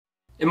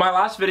In my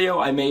last video,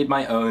 I made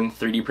my own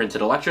 3D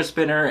printed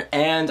electrospinner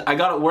and I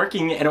got it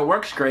working and it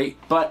works great,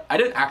 but I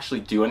didn't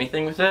actually do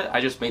anything with it. I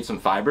just made some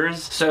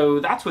fibers. So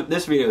that's what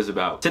this video is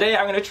about. Today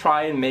I'm gonna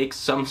try and make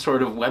some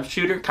sort of web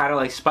shooter, kind of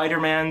like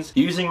Spider-Man's,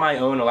 using my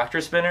own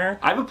electrospinner.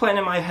 I have a plan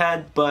in my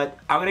head, but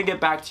I'm gonna get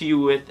back to you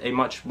with a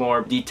much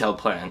more detailed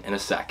plan in a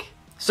sec.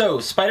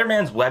 So,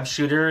 Spider-Man's web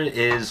shooter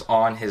is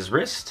on his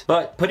wrist,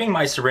 but putting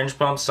my syringe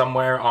pump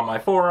somewhere on my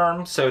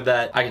forearm so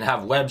that I can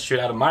have web shoot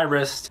out of my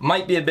wrist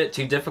might be a bit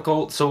too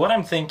difficult. So what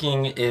I'm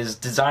thinking is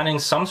designing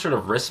some sort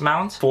of wrist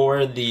mount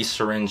for the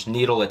syringe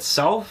needle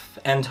itself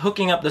and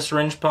hooking up the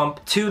syringe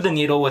pump to the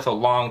needle with a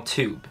long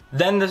tube.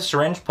 Then the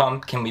syringe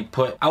pump can be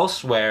put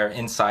elsewhere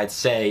inside,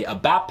 say, a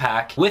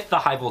backpack with the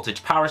high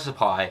voltage power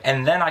supply,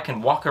 and then I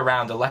can walk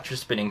around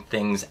electrospinning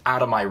things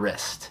out of my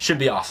wrist. Should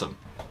be awesome.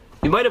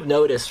 You might have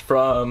noticed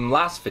from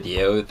last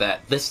video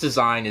that this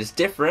design is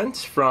different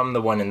from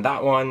the one in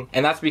that one,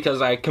 and that's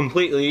because I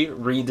completely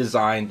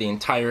redesigned the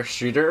entire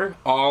shooter,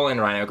 all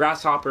in Rhino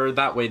Grasshopper.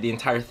 That way the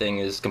entire thing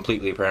is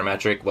completely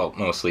parametric, well,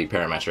 mostly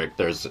parametric.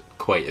 There's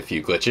quite a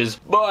few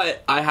glitches,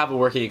 but I have a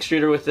working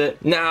extruder with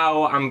it.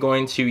 Now I'm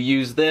going to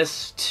use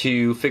this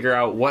to figure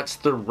out what's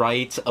the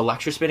right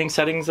electrospinning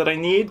settings that I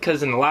need,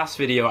 because in the last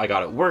video I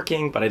got it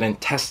working, but I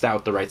didn't test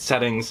out the right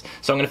settings,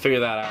 so I'm gonna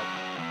figure that out.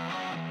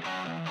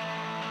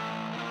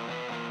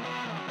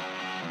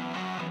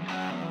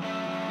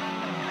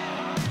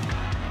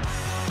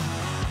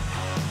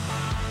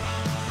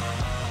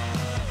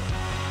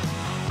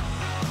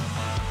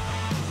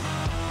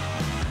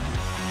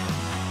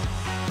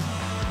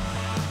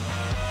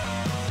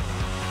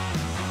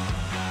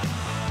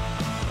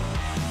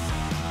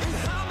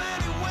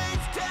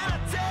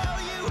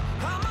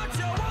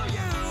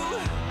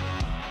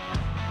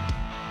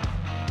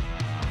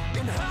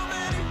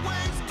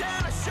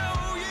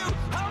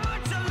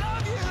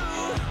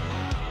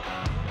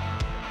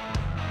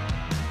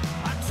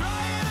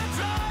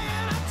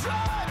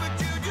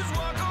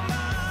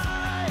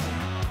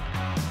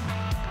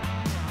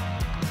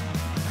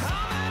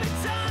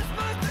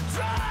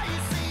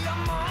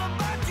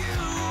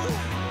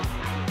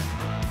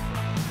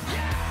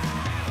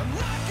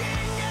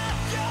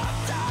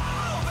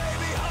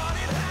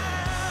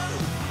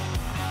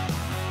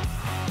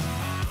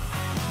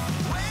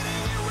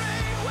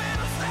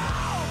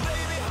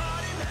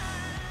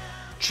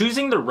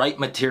 Choosing the right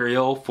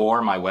material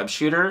for my web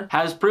shooter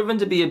has proven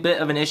to be a bit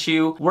of an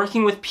issue.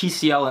 Working with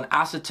PCL and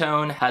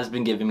acetone has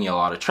been giving me a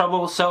lot of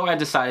trouble, so I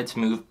decided to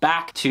move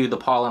back to the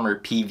polymer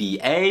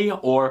PVA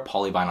or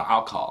polyvinyl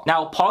alcohol.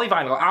 Now,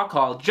 polyvinyl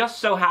alcohol just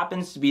so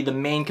happens to be the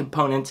main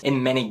component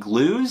in many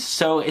glues,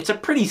 so it's a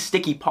pretty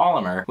sticky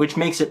polymer, which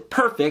makes it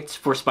perfect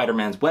for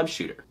Spider-Man's web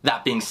shooter.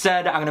 That being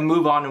said, I'm gonna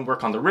move on and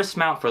work on the wrist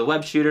mount for the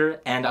web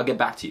shooter, and I'll get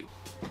back to you.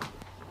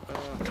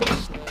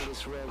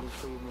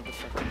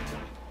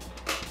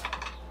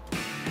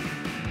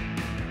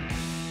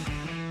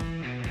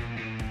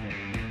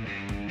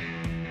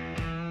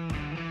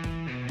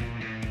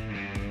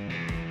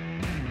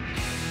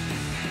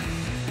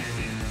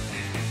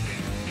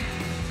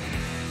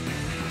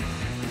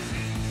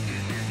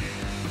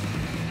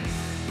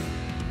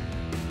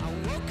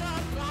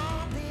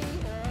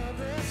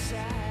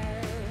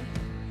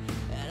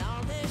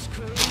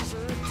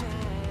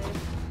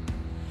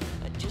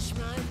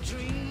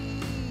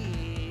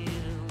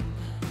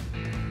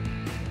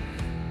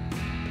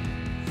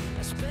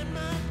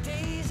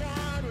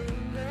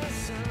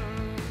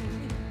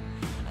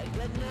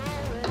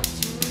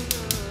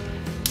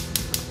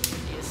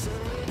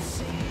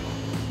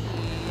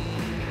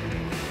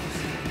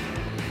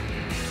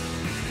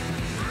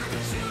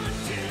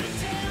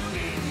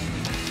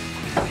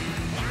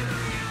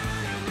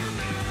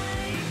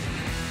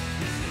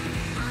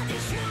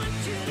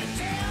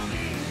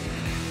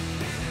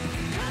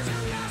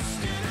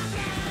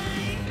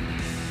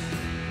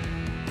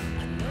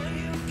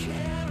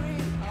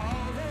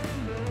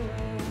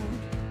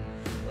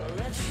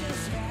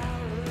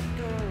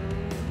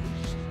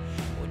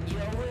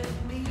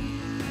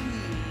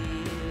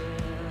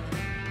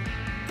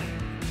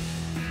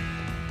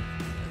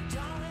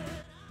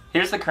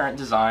 Here's the current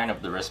design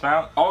of the wrist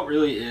mount. All it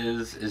really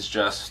is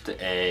just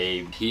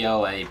a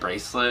PLA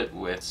bracelet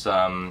with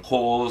some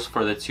holes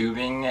for the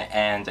tubing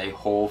and a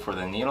hole for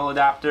the needle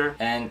adapter,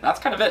 and that's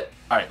kind of it.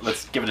 All right,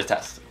 let's give it a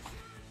test.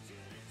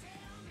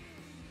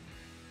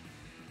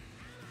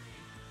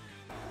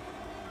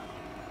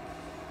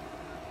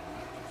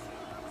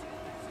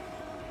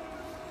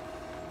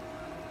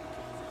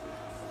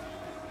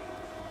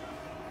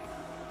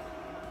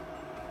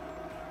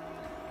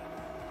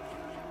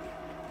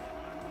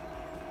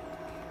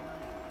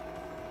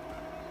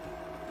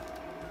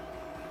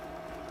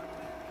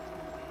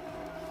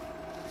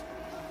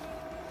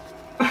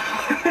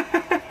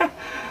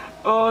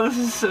 Oh, this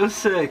is so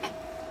sick.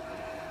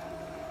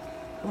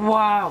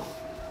 Wow.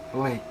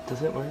 Wait,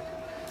 does it work?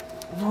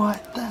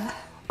 What the?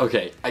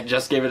 Okay, I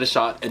just gave it a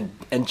shot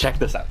and check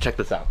this out. Check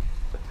this out.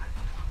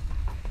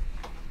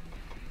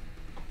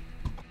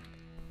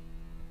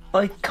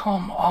 Like,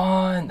 come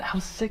on. How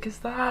sick is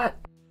that?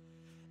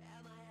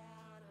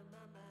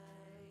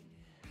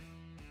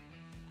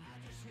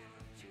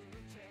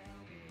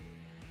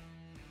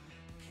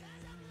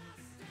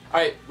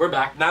 Alright, we're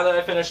back. Now that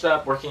I finished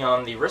up working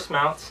on the wrist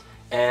mount,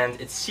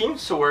 and it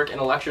seems to work in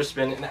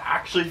Electrospin and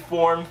actually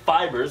form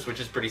fibers,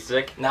 which is pretty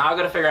sick. Now I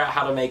gotta figure out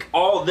how to make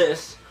all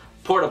this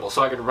portable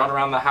so I can run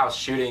around the house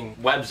shooting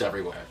webs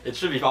everywhere. It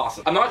should be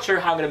awesome. I'm not sure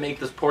how I'm gonna make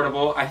this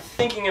portable. I'm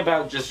thinking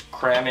about just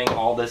cramming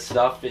all this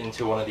stuff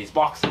into one of these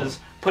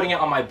boxes, putting it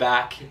on my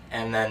back,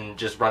 and then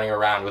just running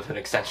around with an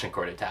extension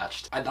cord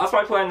attached. That's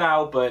my plan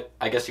now, but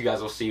I guess you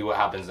guys will see what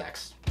happens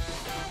next.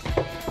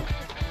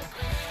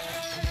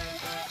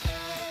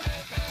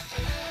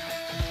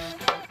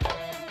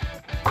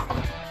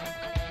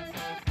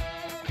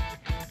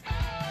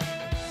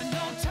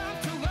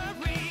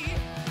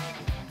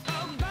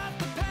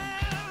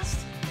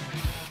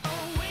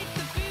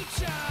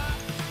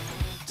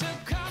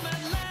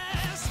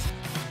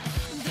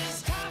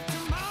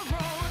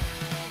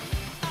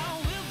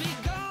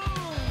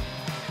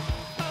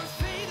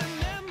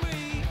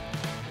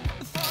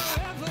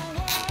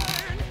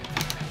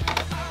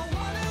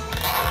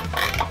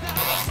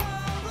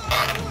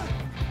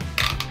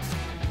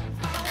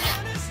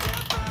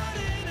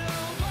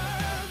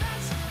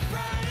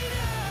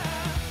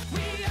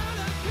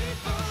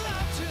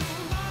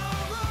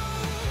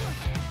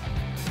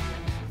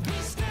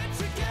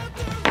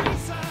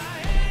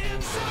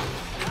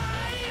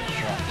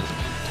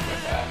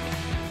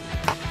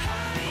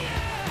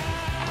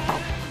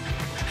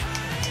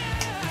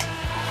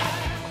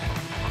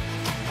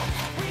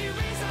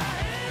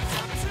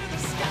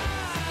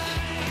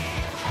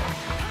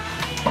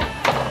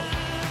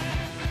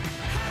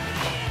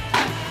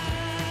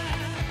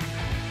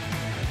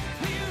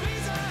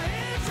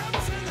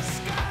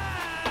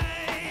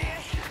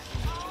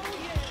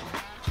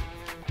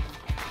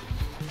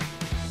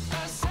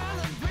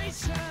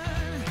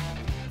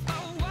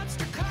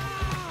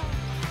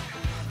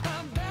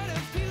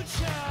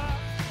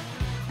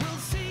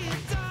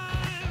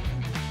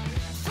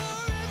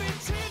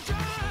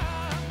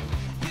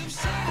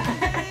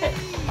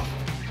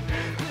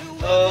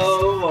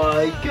 Oh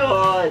my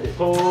god!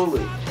 Holy!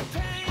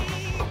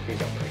 Please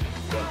don't break.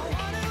 Don't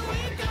break.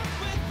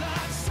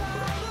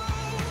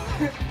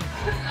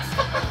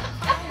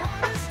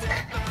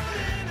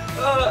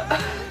 Don't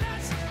break.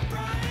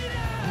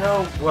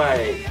 No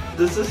way!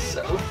 This is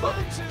so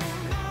funny.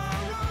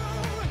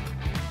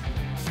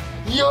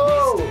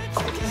 Yo!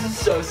 This is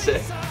so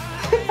sick.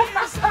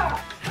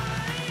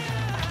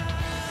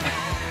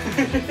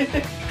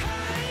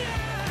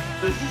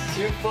 This is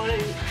too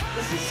funny.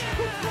 This is so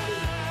funny.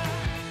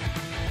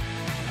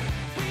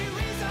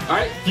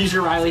 Alright,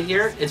 Future Riley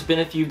here. It's been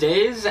a few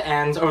days,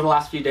 and over the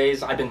last few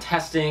days I've been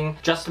testing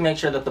just to make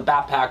sure that the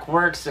backpack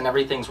works and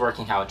everything's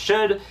working how it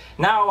should.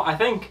 Now, I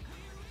think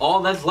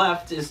all that's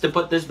left is to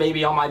put this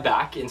baby on my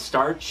back and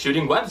start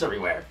shooting webs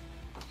everywhere.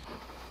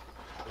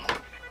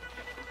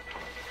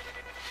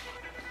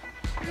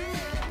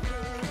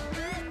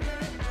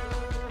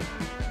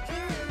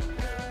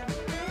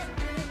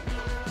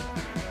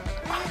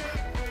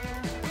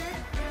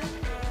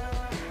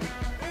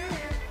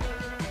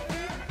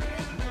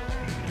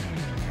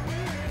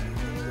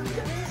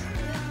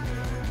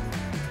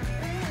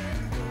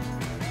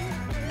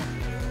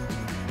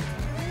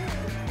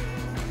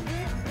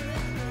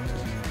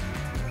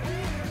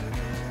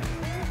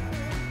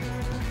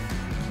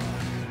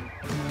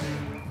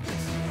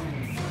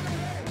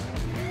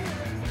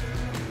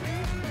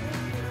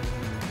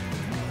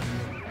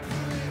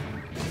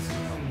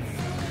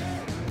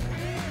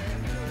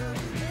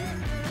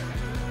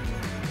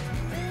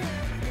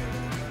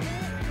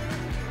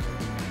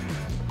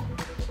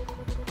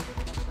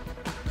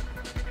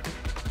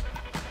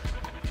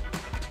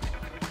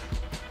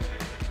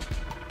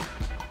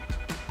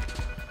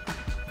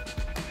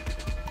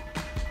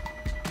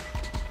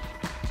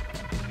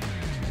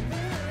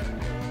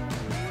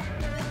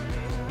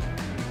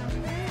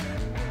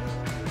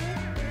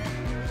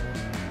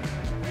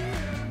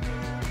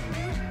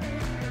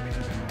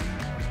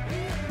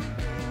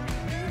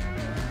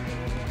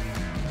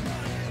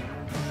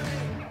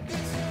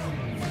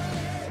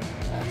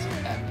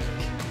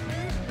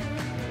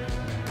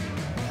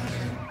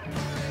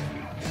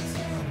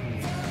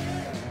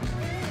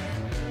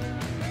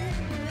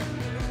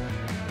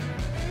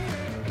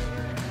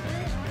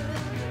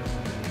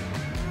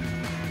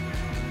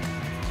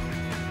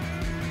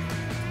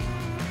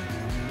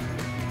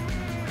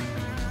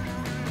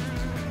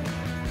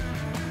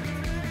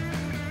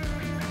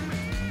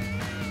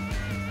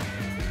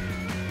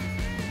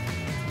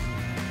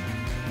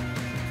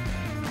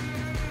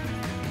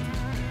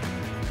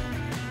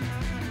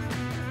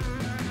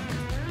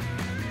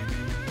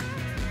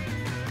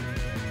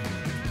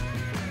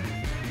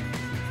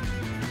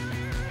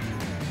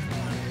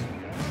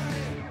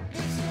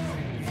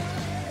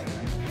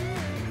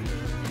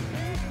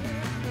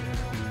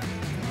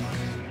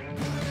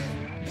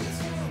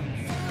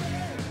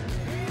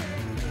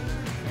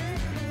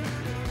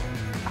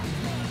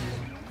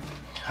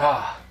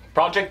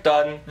 Project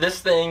done. This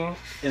thing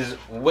is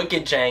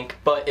wicked jank,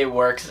 but it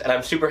works, and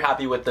I'm super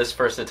happy with this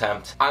first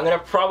attempt. I'm gonna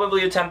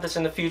probably attempt this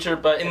in the future,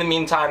 but in the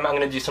meantime, I'm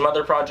gonna do some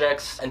other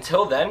projects.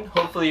 Until then,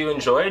 hopefully you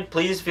enjoyed.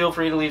 Please feel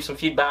free to leave some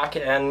feedback,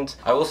 and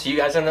I will see you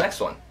guys in the next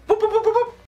one.